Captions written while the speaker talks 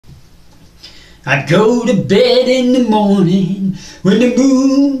I go to bed in the morning when the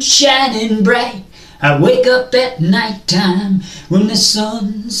moon's shining bright. I wake up at nighttime when the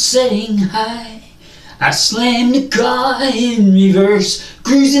sun's setting high. I slam the car in reverse,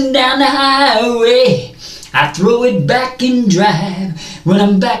 cruising down the highway. I throw it back in drive when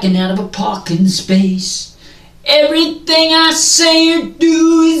I'm backing out of a parking space. Everything I say or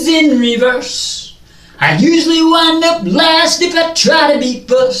do is in reverse. I usually wind up last if I try to be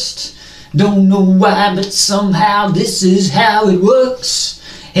first. Don't know why, but somehow this is how it works.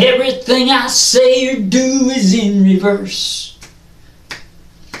 Everything I say or do is in reverse.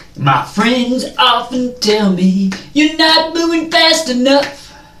 My friends often tell me you're not moving fast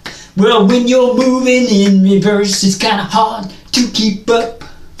enough. Well, when you're moving in reverse, it's kinda hard to keep up.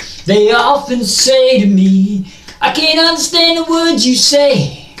 They often say to me, I can't understand the words you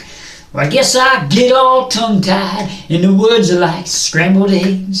say. Well, I guess I get all tongue-tied and the words are like scrambled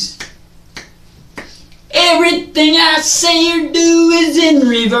eggs. Everything I say or do is in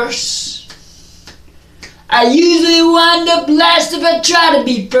reverse. I usually wind up last if I try to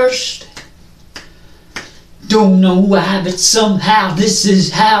be first. Don't know why, but somehow this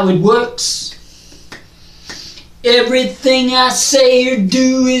is how it works. Everything I say or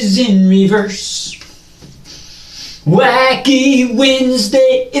do is in reverse. Wacky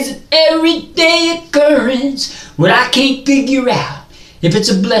Wednesday is an everyday occurrence where I can't figure out if it's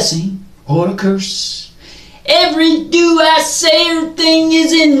a blessing or a curse. Every do I say or thing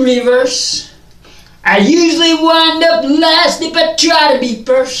is in reverse. I usually wind up last if I try to be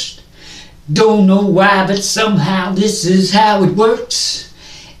first. Don't know why, but somehow this is how it works.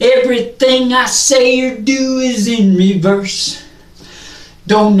 Everything I say or do is in reverse.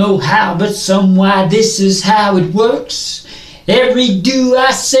 Don't know how, but somehow this is how it works. Every do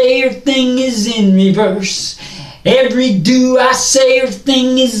I say or thing is in reverse. Every do I say or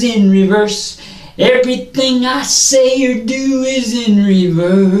thing is in reverse. Everything I say or do is in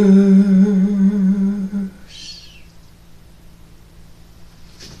reverse.